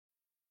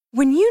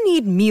When you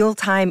need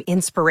mealtime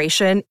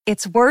inspiration,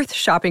 it's worth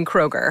shopping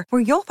Kroger,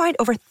 where you'll find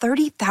over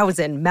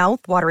 30,000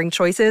 mouth-watering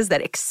choices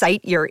that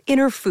excite your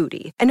inner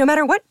foodie. And no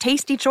matter what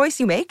tasty choice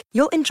you make,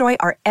 you'll enjoy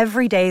our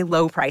everyday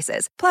low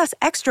prices, plus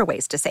extra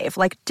ways to save,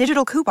 like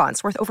digital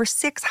coupons worth over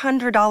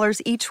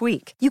 $600 each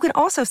week. You can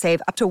also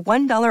save up to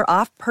 $1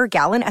 off per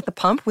gallon at the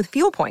pump with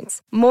fuel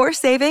points. More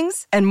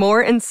savings and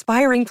more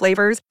inspiring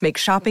flavors make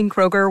shopping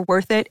Kroger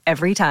worth it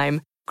every time.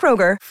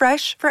 Kroger,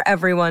 fresh for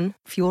everyone.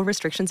 Fuel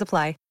restrictions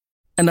apply.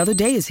 Another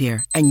day is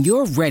here, and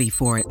you're ready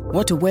for it.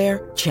 What to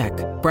wear? Check.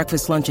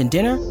 Breakfast, lunch, and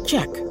dinner?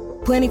 Check.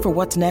 Planning for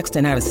what's next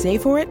and how to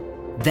save for it?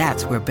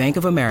 That's where Bank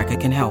of America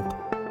can help.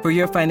 For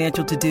your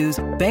financial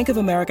to-dos, Bank of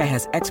America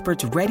has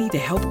experts ready to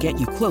help get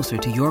you closer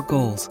to your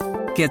goals.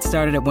 Get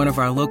started at one of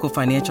our local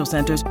financial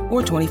centers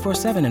or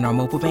 24/7 in our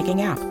mobile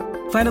banking app.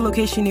 Find a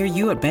location near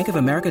you at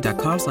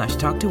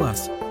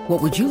bankofamerica.com/talktous.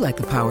 What would you like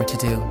the power to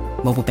do?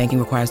 Mobile banking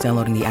requires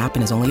downloading the app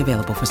and is only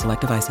available for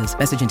select devices.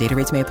 Message and data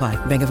rates may apply.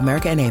 Bank of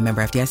America N.A.,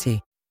 member FDIC.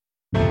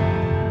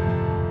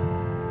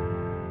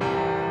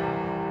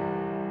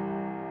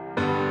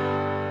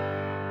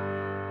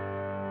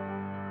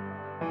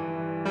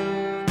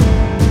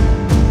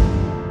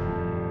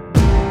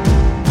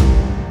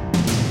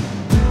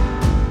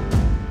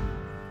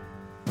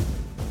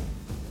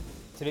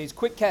 Today's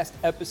QuickCast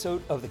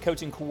episode of the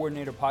Coaching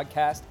Coordinator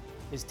Podcast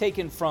is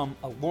taken from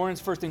a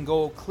Lawrence First and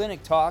Goal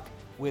clinic talk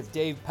with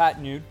Dave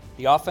Patenaude,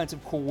 the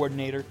offensive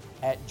coordinator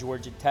at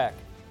Georgia Tech.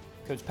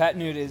 Coach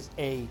Patenaude is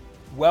a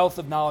wealth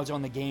of knowledge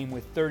on the game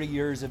with 30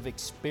 years of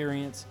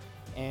experience,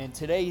 and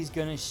today he's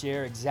going to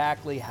share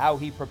exactly how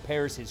he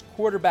prepares his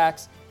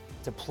quarterbacks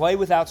to play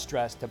without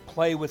stress, to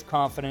play with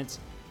confidence,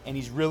 and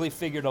he's really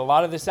figured a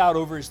lot of this out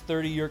over his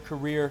 30-year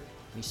career,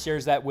 and he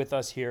shares that with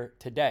us here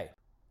today.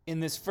 In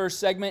this first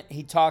segment,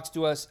 he talks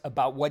to us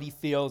about what he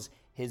feels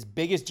his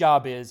biggest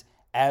job is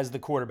as the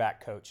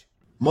quarterback coach.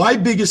 My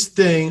biggest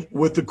thing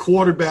with the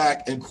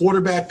quarterback and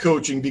quarterback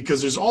coaching,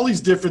 because there's all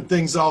these different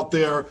things out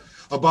there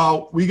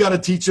about we got to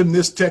teach them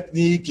this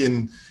technique,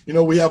 and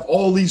we have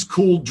all these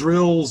cool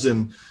drills,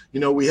 and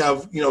we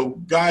have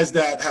guys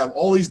that have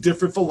all these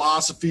different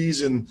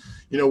philosophies, and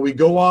we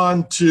go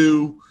on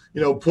to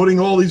putting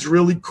all these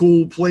really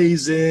cool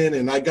plays in,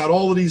 and I got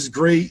all of these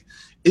great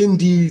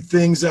indie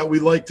things that we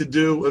like to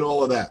do and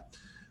all of that.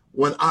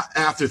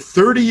 After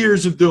 30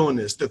 years of doing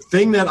this, the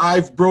thing that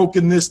I've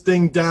broken this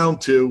thing down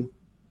to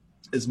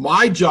is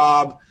my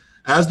job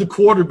as the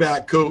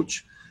quarterback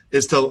coach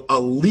is to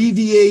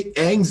alleviate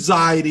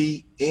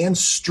anxiety and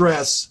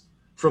stress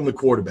from the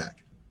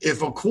quarterback.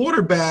 If a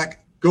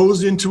quarterback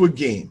goes into a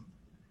game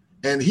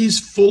and he's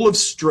full of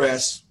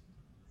stress,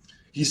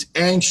 he's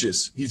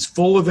anxious, he's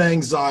full of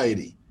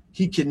anxiety,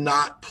 he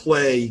cannot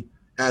play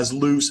as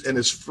loose and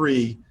as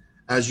free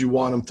as you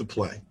want him to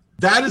play.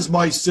 That is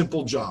my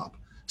simple job,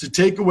 to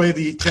take away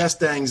the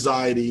test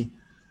anxiety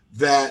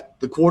that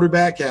the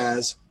quarterback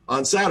has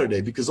on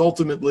Saturday, because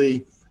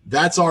ultimately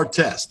that's our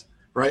test,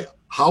 right?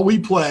 How we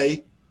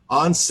play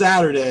on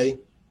Saturday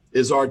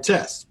is our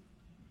test.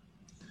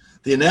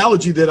 The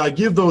analogy that I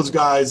give those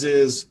guys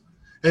is,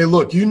 hey,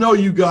 look,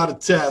 you got a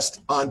test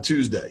on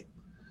Tuesday.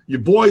 Your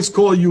boys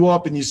call you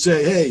up and you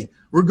say, hey,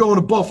 we're going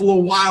to Buffalo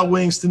Wild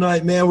Wings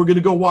tonight, man. We're going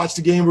to go watch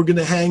the game. We're going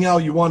to hang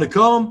out. You want to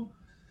come?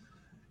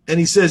 And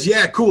he says,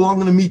 yeah, cool, I'm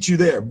going to meet you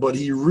there. But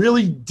he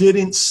really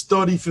didn't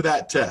study for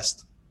that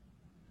test.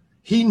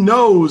 He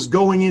knows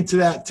going into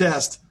that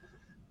test,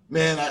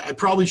 man, I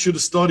probably should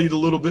have studied a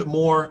little bit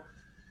more.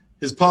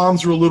 His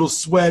palms were a little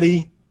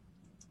sweaty.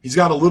 He's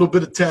got a little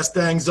bit of test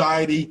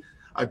anxiety.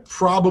 I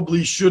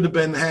probably should have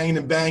been hanging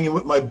and banging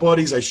with my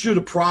buddies. I should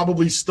have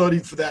probably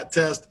studied for that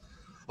test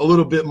a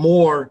little bit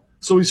more.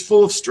 So he's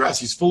full of stress.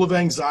 He's full of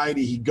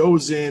anxiety. He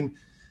goes in.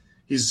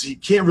 He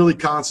can't really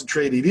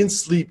concentrate. He didn't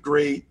sleep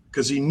great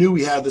because he knew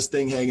he had this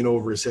thing hanging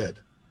over his head.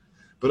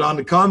 But on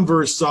the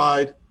converse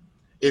side,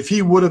 if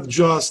he would have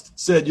just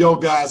said, yo,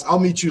 guys, I'll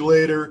meet you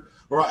later,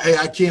 or hey,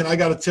 I can't, I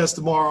got a test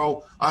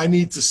tomorrow, I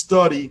need to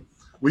study.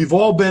 We've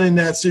all been in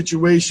that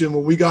situation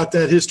when we got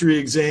that history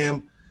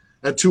exam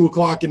at 2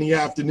 o'clock in the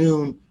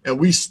afternoon and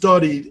we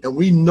studied and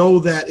we know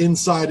that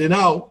inside and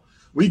out.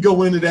 We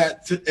go into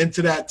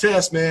that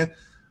test, man.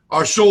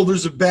 Our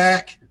shoulders are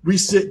back. We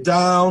sit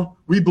down.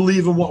 We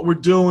believe in what we're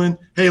doing.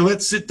 Hey,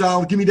 let's sit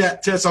down. Give me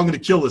that test. I'm going to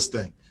kill this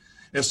thing.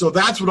 And so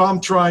that's what I'm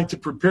trying to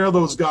prepare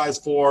those guys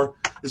for,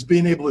 is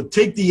being able to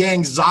take the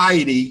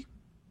anxiety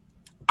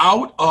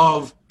out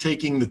of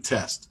taking the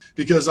test.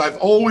 Because I've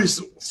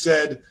always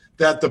said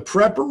that the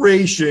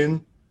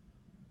preparation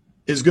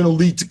is going to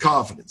lead to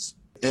confidence.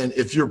 And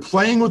if you're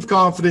playing with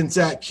confidence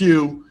at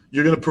Q,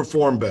 you're going to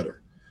perform better.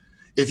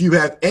 If you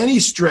have any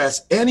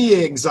stress,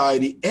 any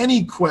anxiety,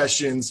 any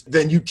questions,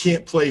 then you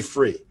can't play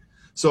free.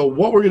 So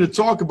what we're going to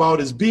talk about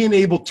is being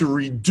able to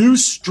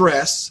reduce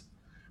stress,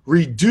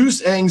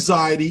 reduce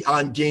anxiety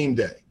on game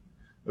day,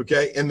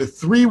 okay? And the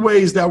three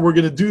ways that we're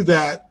going to do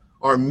that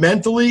are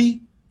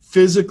mentally,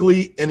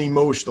 physically, and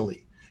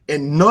emotionally.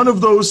 And none of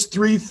those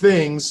three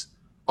things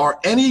are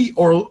any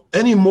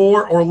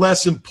more or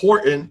less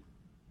important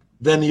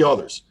than the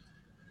others.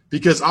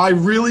 because I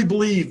really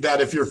believe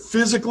that if you're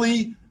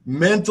physically,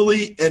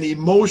 mentally, and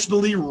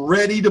emotionally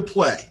ready to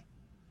play,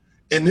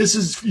 and this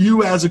is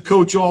you as a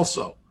coach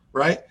also,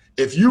 right?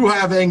 If you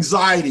have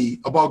anxiety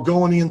about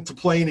going into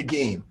playing a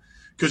game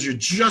because you're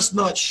just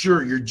not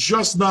sure,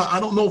 I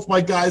don't know if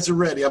my guys are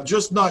ready, I'm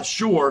just not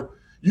sure,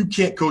 you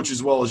can't coach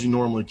as well as you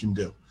normally can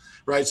do,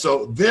 right?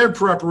 So their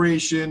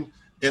preparation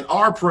and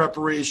our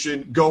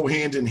preparation go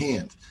hand in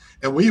hand.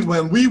 And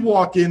when we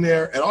walk in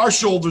there and our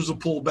shoulders are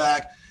pulled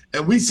back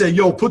and we say,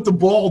 yo, put the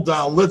ball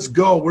down, let's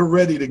go, we're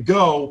ready to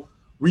go,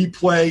 we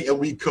play and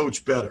we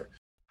coach better.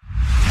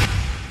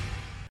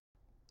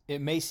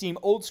 It may seem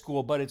old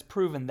school, but it's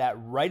proven that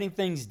writing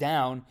things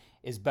down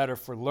is better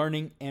for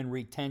learning and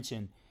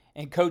retention.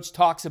 And Coach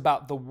talks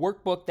about the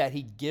workbook that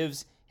he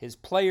gives his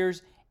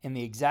players and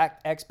the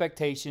exact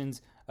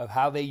expectations of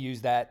how they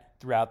use that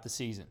throughout the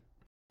season.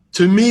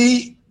 To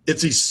me,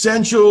 it's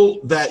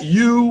essential that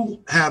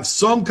you have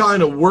some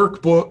kind of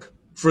workbook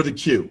for the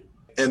Q.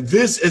 And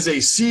this is a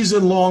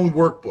season-long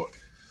workbook.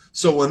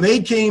 So when they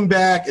came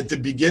back at the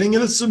beginning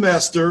of the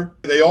semester,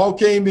 they all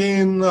came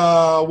in,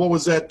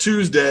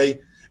 Tuesday,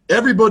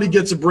 everybody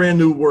gets a brand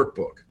new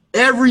workbook.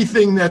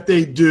 Everything that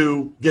they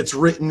do gets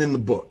written in the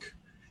book.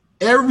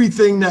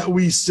 Everything that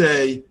we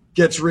say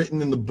gets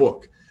written in the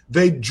book.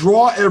 They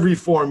draw every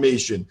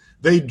formation.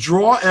 They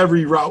draw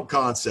every route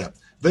concept.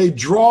 They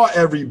draw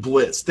every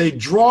blitz. They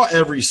draw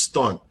every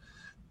stunt.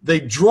 They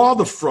draw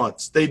the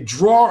fronts. They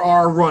draw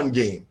our run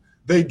game.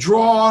 They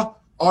draw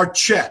our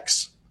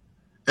checks.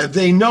 And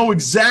they know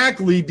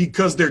exactly,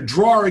 because they're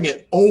drawing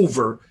it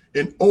over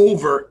and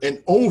over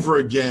and over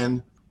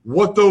again,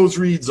 what those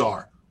reads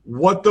are,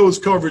 what those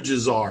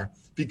coverages are,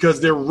 because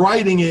they're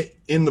writing it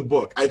in the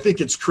book. I think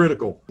it's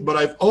critical. But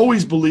I've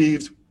always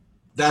believed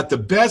that the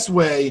best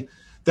way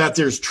that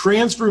there's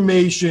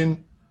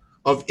transformation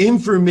of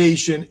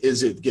information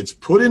is it gets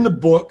put in the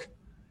book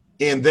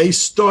and they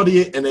study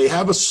it, and they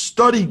have a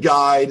study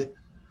guide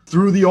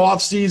through the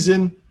off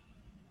season.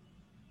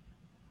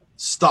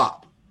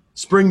 Stop.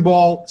 Spring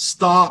ball,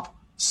 stop.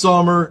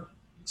 Summer,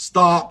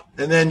 stop.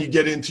 And then you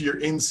get into your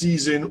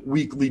in-season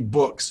weekly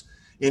books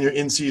and your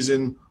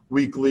in-season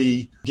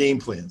weekly game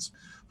plans.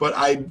 But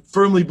I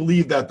firmly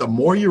believe that the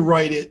more you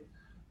write it,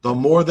 the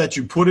more that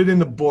you put it in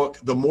the book,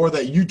 the more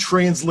that you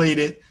translate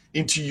it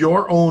into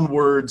your own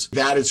words,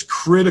 that is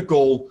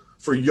critical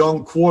for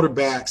young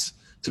quarterbacks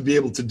to be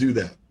able to do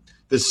that.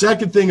 The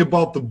second thing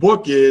about the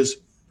book is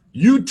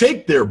you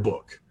take their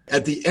book.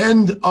 At the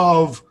end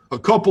of a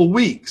couple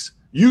weeks,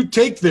 you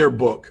take their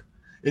book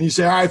and you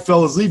say, all right,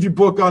 fellas, leave your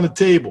book on the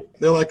table.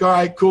 They're like, all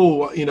right,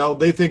 cool.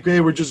 They think,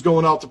 hey, we're just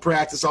going out to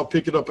practice. I'll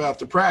pick it up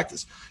after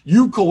practice.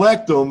 You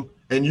collect them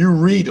and you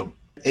read them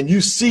and you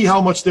see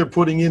how much they're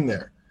putting in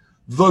there.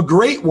 The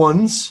great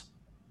ones,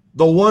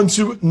 the ones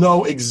who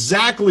know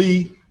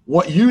exactly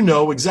what you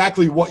know,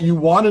 exactly what you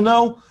want to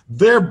know,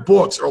 their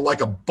books are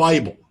like a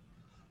Bible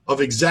of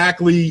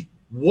exactly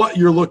what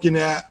you're looking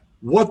at,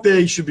 what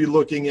they should be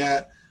looking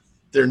at.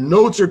 Their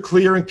notes are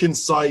clear and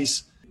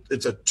concise.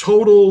 It's a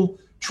total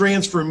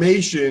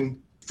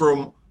transformation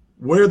from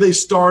where they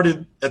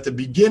started at the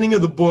beginning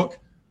of the book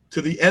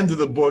to the end of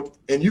the book.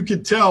 And you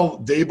can tell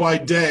day by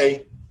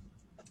day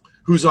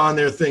who's on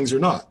their things or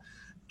not.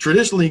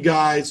 Traditionally,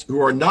 guys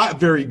who are not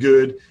very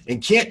good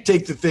and can't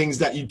take the things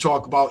that you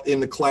talk about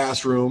in the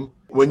classroom,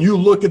 when you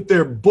look at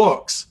their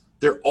books,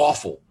 they're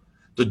awful.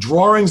 The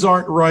drawings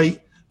aren't right.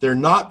 They're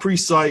not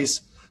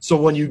precise. So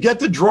when you get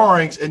the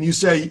drawings and you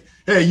say,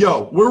 hey,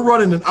 yo, we're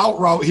running an out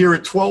route here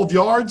at 12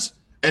 yards,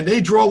 and they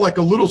draw like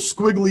a little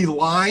squiggly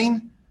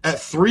line at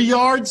 3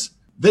 yards,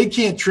 they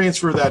can't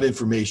transfer that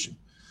information.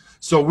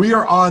 So we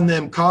are on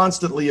them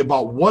constantly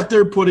about what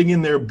they're putting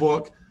in their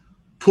book.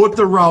 Put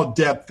the route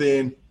depth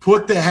in,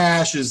 put the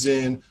hashes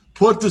in,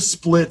 put the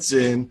splits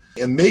in,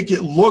 and make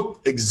it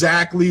look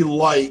exactly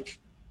like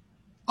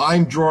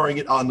I'm drawing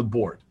it on the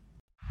board.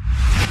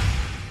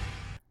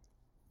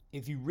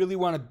 If you really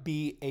want to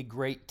be a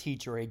great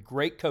teacher, a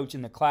great coach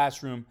in the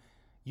classroom,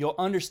 you'll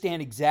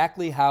understand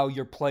exactly how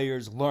your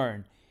players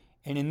learn.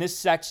 And in this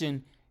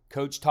section,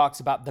 Coach talks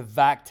about the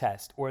VAC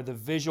test, or the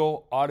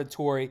visual,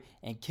 auditory,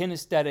 and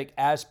kinesthetic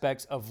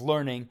aspects of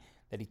learning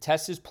that he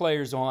tests his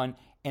players on,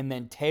 and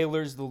then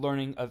tailors the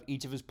learning of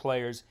each of his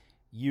players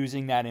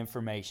using that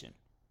information.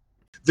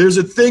 There's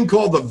a thing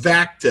called the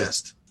VAC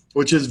test,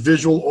 which is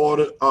visual,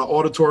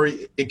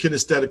 auditory, and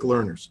kinesthetic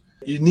learners.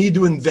 You need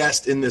to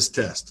invest in this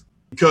test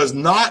because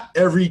not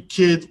every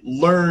kid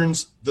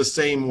learns the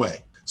same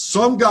way.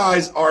 Some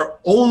guys are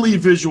only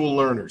visual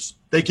learners.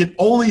 They can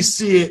only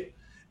see it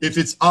if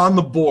it's on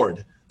the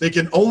board. They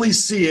can only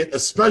see it,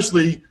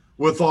 especially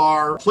with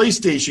our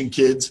PlayStation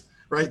kids,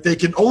 right? They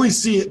can only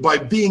see it by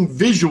being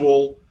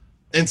visual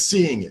and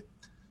seeing it.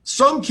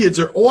 Some kids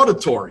are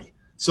auditory,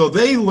 so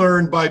they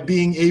learn by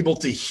being able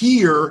to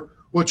hear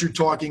what you're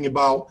talking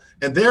about,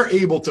 and they're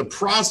able to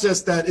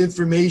process that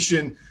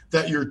information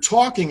that you're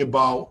talking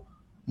about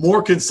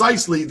more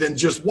concisely than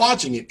just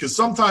watching it. Because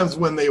sometimes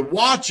when they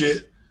watch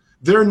it,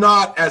 they're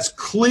not as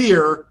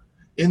clear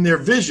in their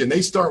vision.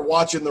 They start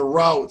watching the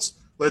routes,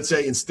 let's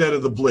say, instead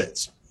of the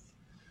blitz.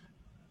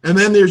 And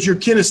then there's your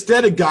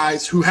kinesthetic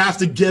guys who have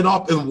to get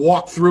up and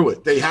walk through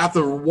it. They have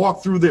to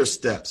walk through their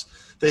steps.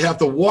 They have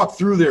to walk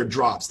through their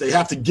drops. They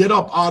have to get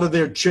up out of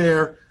their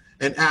chair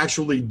and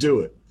actually do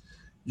it.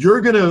 You're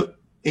going to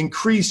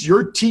increase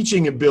your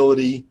teaching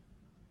ability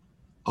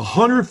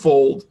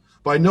 100-fold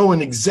by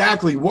knowing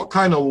exactly what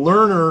kind of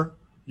learner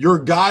your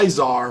guys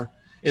are,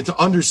 and to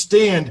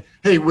understand,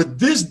 hey, with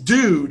this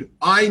dude,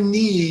 I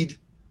need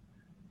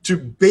to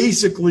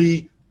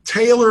basically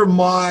tailor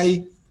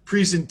my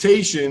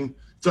presentation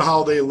to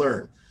how they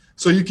learn.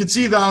 So you can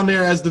see down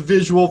there as the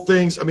visual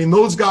things. I mean,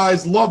 those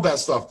guys love that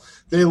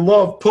stuff. They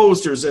love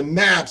posters and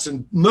maps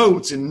and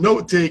notes and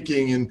note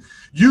taking and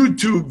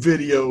YouTube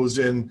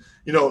videos and,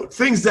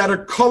 things that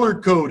are color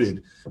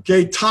coded.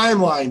 Okay.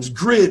 Timelines,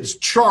 grids,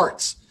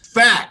 charts,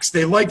 facts.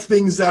 They like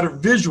things that are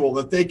visual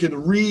that they can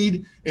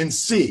read and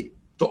see.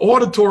 The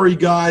auditory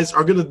guys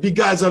are going to be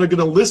guys that are going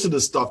to listen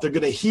to stuff. They're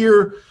going to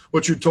hear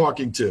what you're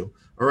talking to.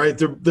 All right.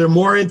 They're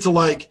more into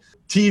like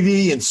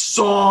TV and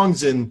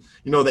songs and,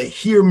 they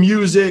hear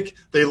music.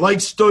 They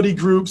like study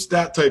groups,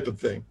 that type of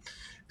thing.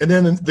 And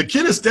then the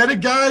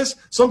kinesthetic guys,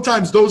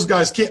 sometimes those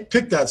guys can't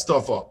pick that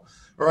stuff up.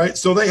 All right.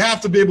 So they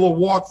have to be able to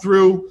walk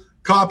through,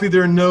 copy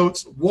their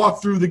notes,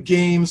 walk through the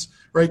games,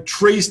 right?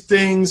 Trace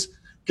things.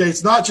 Okay.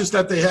 It's not just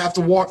that they have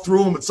to walk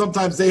through them, but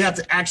sometimes they have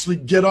to actually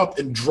get up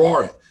and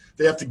draw it.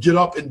 They have to get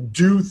up and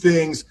do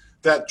things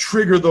that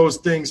trigger those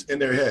things in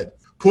their head.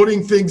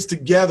 Putting things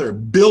together,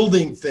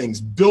 building things,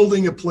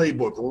 building a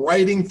playbook,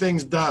 writing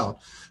things down.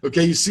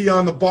 Okay, you see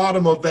on the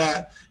bottom of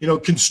that,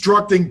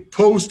 constructing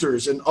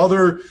posters and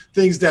other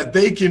things that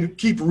they can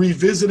keep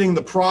revisiting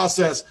the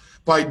process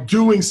by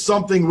doing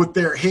something with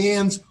their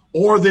hands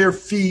or their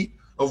feet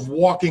of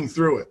walking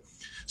through it.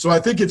 So I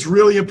think it's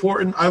really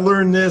important. I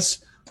learned this,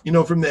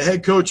 from the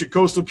head coach at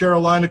Coastal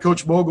Carolina,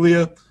 Coach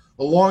Moglia,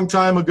 a long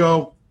time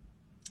ago,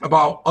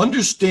 about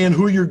understand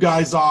who your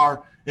guys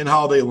are and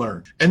how they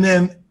learn. And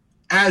then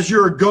as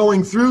you're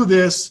going through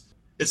this,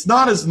 it's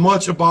not as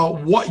much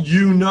about what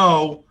you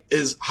know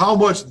as how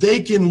much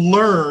they can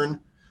learn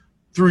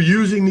through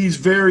using these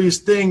various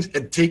things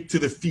and take to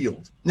the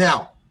field.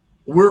 Now,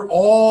 we're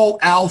all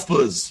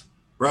alphas,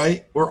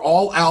 right? We're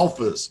all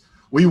alphas.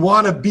 We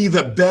want to be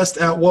the best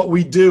at what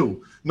we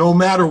do. No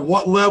matter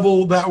what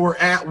level that we're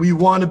at, we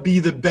want to be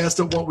the best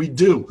at what we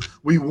do.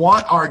 We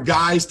want our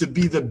guys to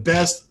be the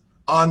best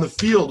on the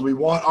field. We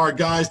want our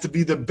guys to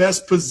be the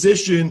best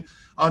position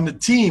on the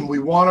team. We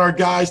want our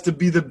guys to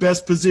be the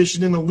best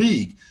position in the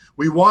league.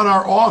 We want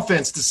our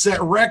offense to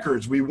set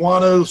records. We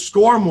want to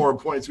score more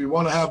points. We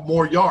want to have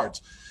more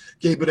yards.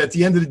 Okay, but at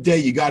the end of the day,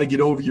 you got to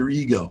get over your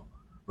ego,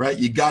 right?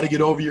 You got to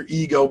get over your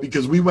ego,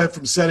 because we went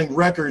from setting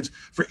records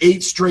for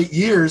 8 straight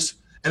years,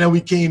 and then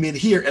we came in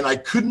here, and I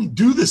couldn't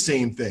do the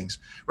same things,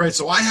 right?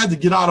 So I had to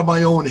get out of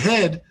my own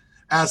head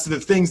as to the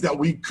things that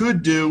we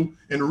could do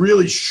and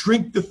really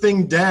shrink the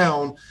thing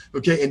down,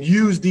 okay, and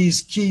use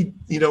these key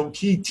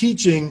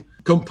teaching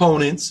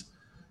components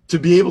to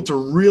be able to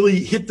really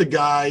hit the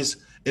guys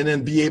and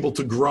then be able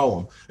to grow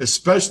them,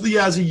 especially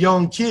as a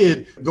young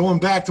kid. Going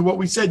back to what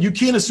we said, you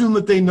can't assume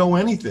that they know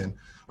anything.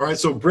 All right,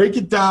 so break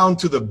it down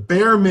to the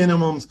bare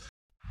minimums.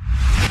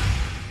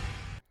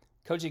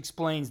 Coach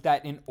explains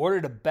that in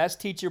order to best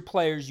teach your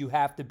players, you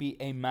have to be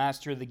a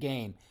master of the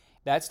game.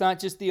 That's not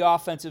just the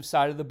offensive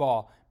side of the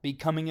ball,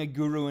 becoming a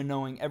guru and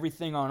knowing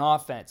everything on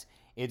offense.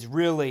 It's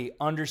really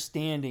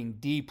understanding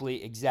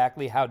deeply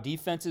exactly how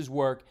defenses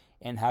work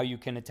and how you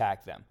can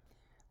attack them.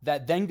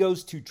 That then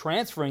goes to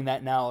transferring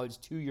that knowledge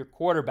to your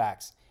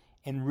quarterbacks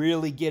and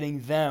really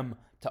getting them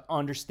to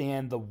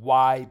understand the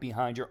why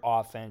behind your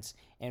offense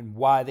and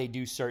why they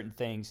do certain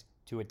things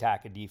to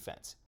attack a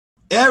defense.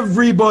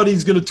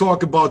 Everybody's going to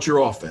talk about your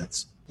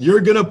offense.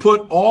 You're going to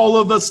put all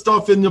of the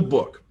stuff in the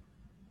book.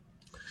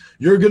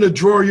 You're going to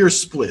draw your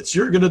splits.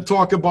 You're going to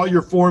talk about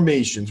your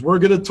formations. We're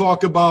going to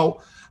talk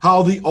about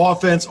how the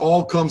offense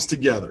all comes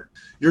together.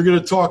 You're going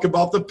to talk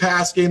about the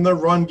pass game, the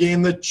run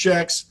game, the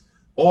checks,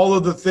 all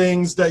of the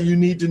things that you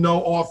need to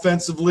know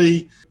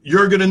offensively.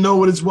 You're going to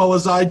know it as well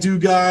as I do,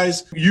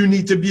 guys. You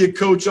need to be a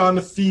coach on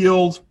the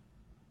field,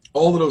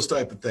 all of those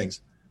type of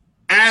things.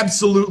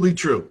 Absolutely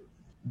true.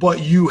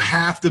 But you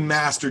have to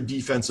master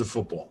defensive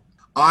football.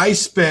 I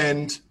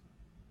spend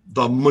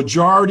the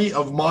majority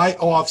of my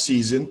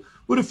offseason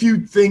with a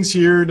few things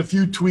here and a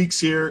few tweaks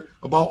here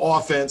about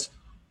offense,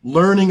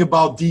 learning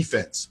about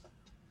defense.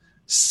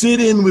 Sit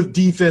in with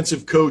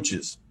defensive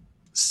coaches.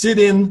 Sit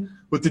in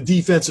with the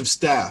defensive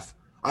staff.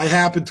 I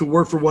happen to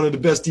work for one of the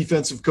best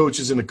defensive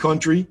coaches in the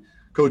country,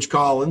 Coach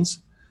Collins,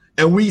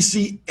 and we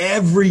see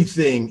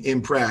everything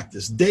in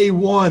practice. Day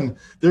one,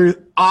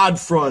 they're odd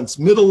fronts,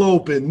 middle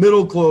open,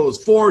 middle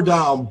close, 4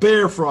 down,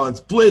 bear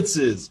fronts,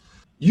 blitzes.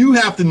 You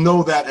have to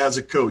know that as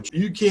a coach.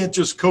 You can't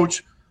just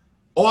coach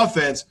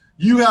offense.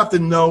 You have to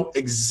know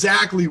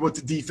exactly what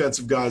the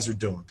defensive guys are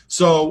doing.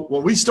 So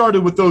when we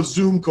started with those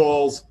Zoom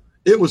calls,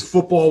 it was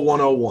football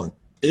 101.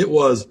 It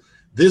was,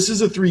 this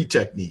is a 3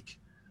 technique.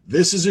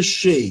 This is a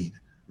shade.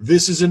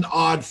 This is an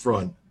odd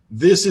front.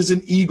 This is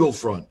an eagle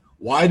front.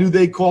 Why do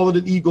they call it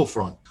an eagle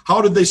front?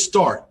 How did they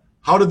start?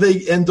 How do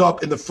they end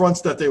up in the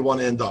fronts that they want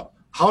to end up?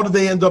 How do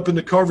they end up in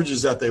the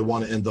coverages that they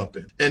want to end up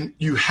in? And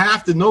you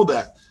have to know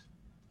that.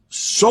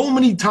 So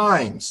many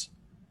times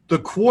the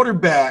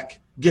quarterback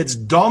gets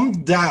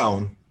dumbed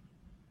down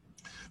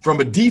from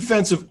a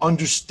defensive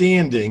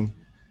understanding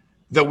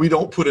that we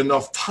don't put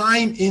enough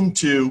time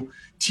into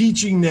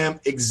teaching them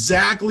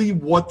exactly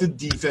what the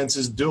defense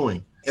is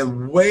doing.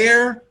 And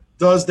where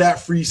does that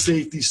free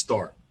safety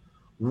start?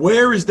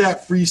 Where is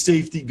that free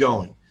safety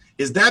going?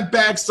 Is that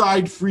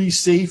backside free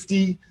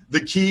safety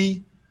the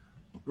key?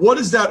 What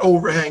does that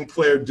overhang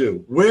player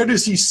do? Where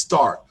does he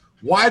start?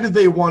 Why do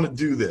they want to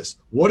do this?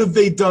 What have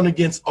they done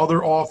against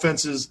other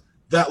offenses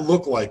that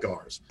look like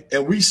ours?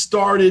 And we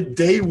started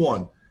day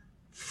one,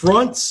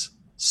 fronts,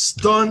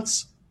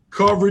 stunts,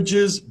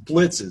 coverages,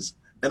 blitzes.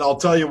 And I'll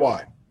tell you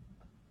why.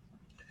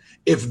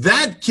 If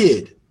that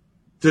kid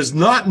does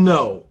not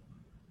know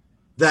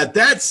that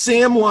that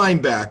Sam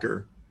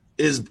linebacker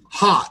is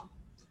hot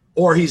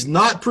or he's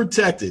not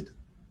protected,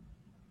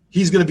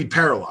 he's going to be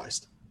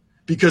paralyzed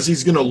because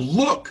he's going to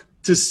look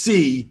to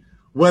see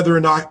whether or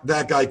not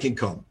that guy can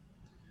come.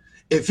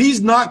 If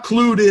he's not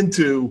clued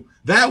into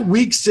that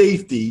weak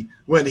safety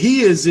when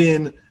he is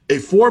in a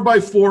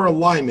 4x4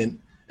 alignment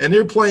and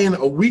they're playing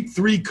a week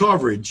 3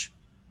 coverage,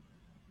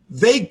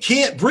 they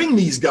can't bring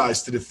these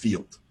guys to the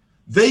field.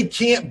 They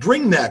can't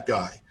bring that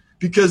guy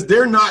because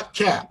they're not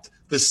capped.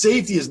 The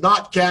safety is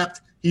not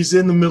capped. He's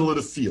in the middle of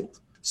the field.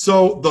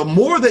 So the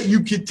more that you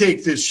can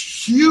take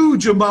this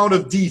huge amount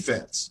of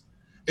defense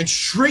and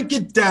shrink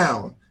it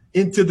down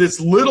into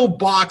this little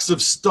box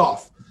of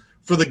stuff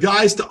for the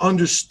guys to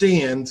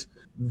understand,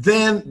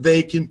 then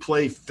they can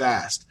play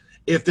fast.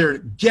 If they're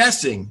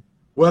guessing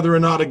whether or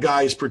not a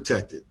guy is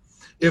protected,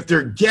 if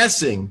they're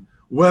guessing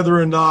whether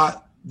or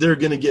not they're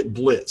going to get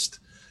blitzed,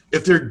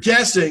 if they're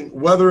guessing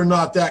whether or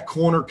not that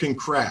corner can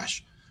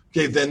crash,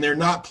 okay, then they're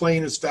not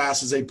playing as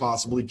fast as they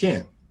possibly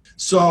can.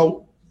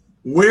 So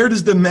where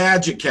does the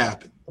magic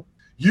happen?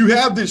 You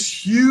have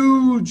this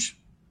huge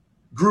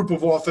group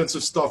of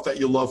offensive stuff that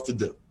you love to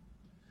do.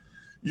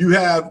 You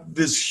have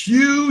this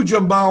huge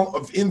amount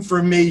of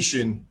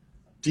information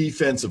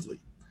defensively.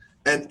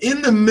 And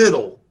in the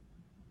middle,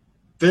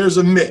 there's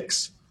a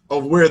mix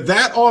of where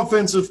that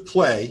offensive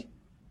play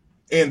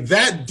and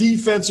that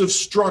defensive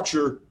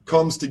structure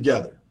comes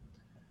together.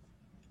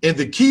 And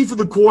the key for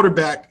the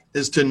quarterback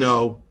is to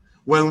know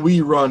when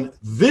we run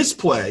this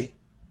play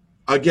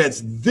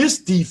against this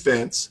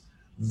defense,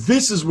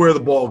 this is where the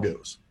ball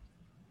goes.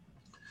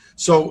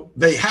 So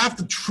they have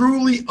to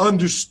truly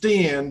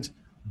understand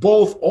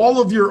both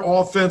all of your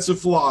offensive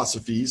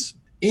philosophies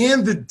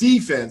and the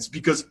defense,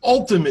 because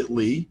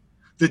ultimately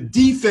the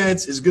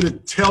defense is going to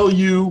tell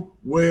you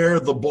where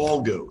the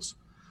ball goes.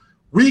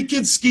 We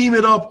could scheme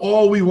it up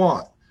all we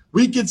want.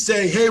 We could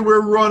say, hey,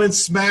 we're running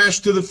smash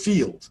to the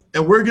field,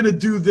 and we're going to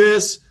do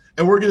this,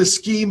 and we're going to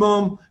scheme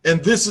them,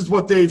 and this is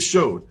what they've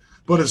showed.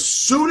 But as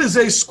soon as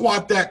they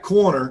squat that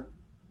corner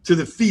to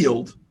the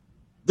field,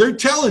 they're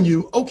telling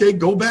you, okay,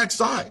 go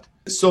backside.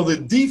 So the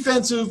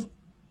defensive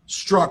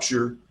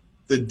structure,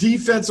 the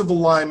defensive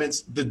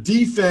alignments, the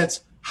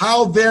defense,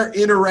 how they're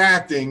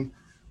interacting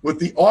with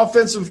the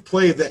offensive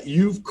play that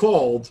you've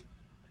called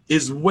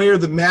is where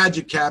the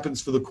magic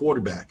happens for the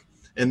quarterback.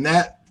 And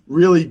that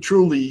really,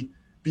 truly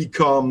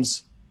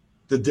becomes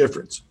the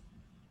difference.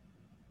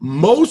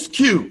 Most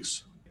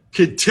cues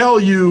could tell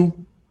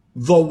you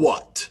the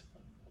what.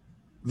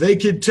 They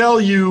could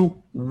tell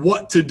you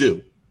what to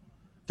do.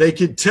 They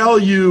could tell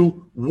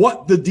you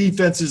what the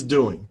defense is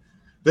doing.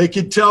 They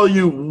could tell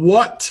you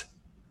what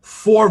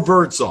 4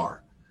 verts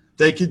are.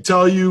 They could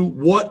tell you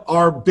what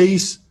our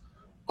base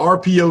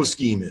RPO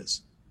scheme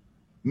is.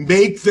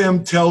 Make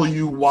them tell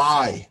you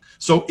why.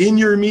 So in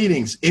your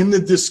meetings, in the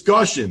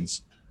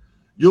discussions,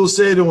 you'll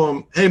say to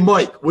them, hey,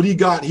 Mike, what do you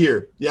got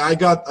here? Yeah, I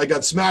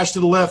got smashed to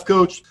the left,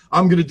 coach.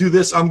 I'm going to do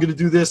this. I'm going to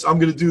do this. I'm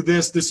going to do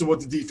this. This is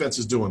what the defense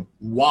is doing.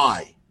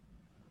 Why?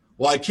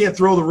 Well, I can't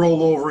throw the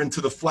rollover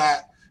into the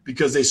flat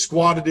because they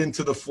squatted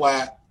into the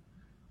flat.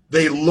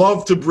 They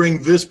love to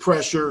bring this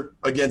pressure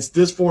against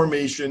this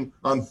formation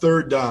on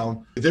 3rd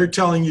down. They're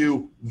telling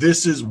you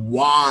this is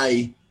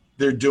why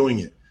they're doing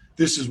it.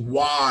 This is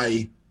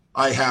why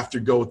I have to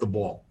go with the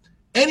ball.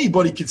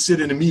 Anybody can sit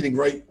in a meeting,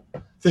 write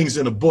things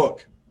in a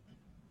book,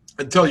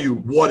 and tell you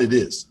what it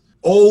is.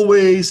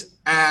 Always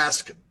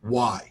ask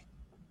why.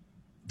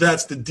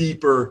 That's the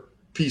deeper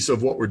piece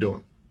of what we're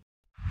doing.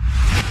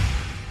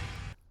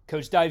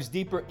 Coach dives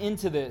deeper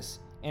into this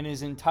in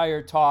his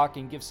entire talk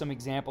and gives some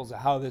examples of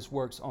how this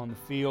works on the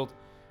field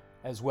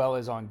as well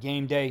as on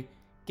game day.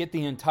 Get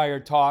the entire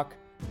talk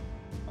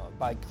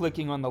by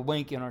clicking on the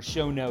link in our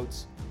show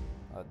notes.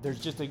 There's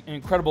just an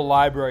incredible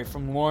library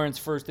from Lawrence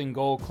First and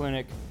Goal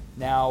Clinic.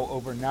 Now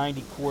over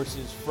 90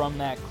 courses from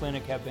that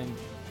clinic have been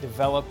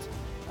developed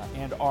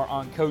and are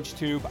on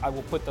CoachTube. I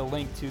will put the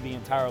link to the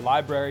entire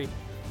library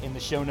in the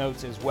show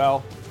notes as well.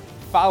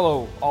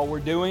 Follow all we're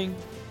doing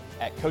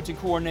at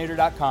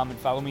coachingcoordinator.com and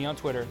follow me on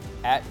Twitter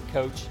at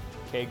Coach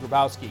K.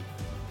 Grabowski.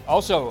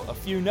 Also, a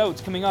few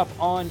notes coming up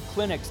on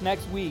clinics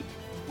next week.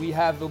 we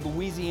have the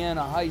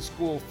Louisiana High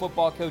School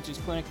Football Coaches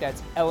Clinic.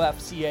 That's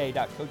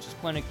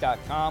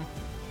lfca.coachesclinic.com.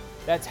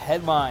 That's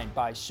headlined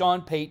by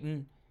Sean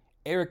Payton,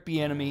 Eric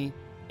Bieniemy,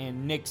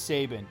 and Nick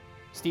Saban.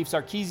 Steve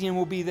Sarkisian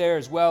will be there,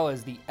 as well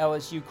as the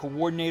LSU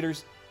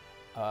coordinators,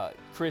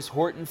 Chris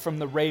Horton from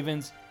the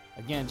Ravens.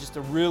 Again, just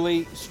a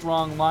really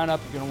strong lineup.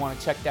 You're going to want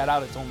to check that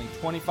out. It's only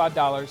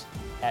 $25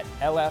 at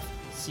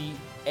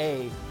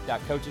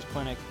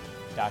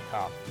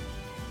lfca.coachesclinic.com.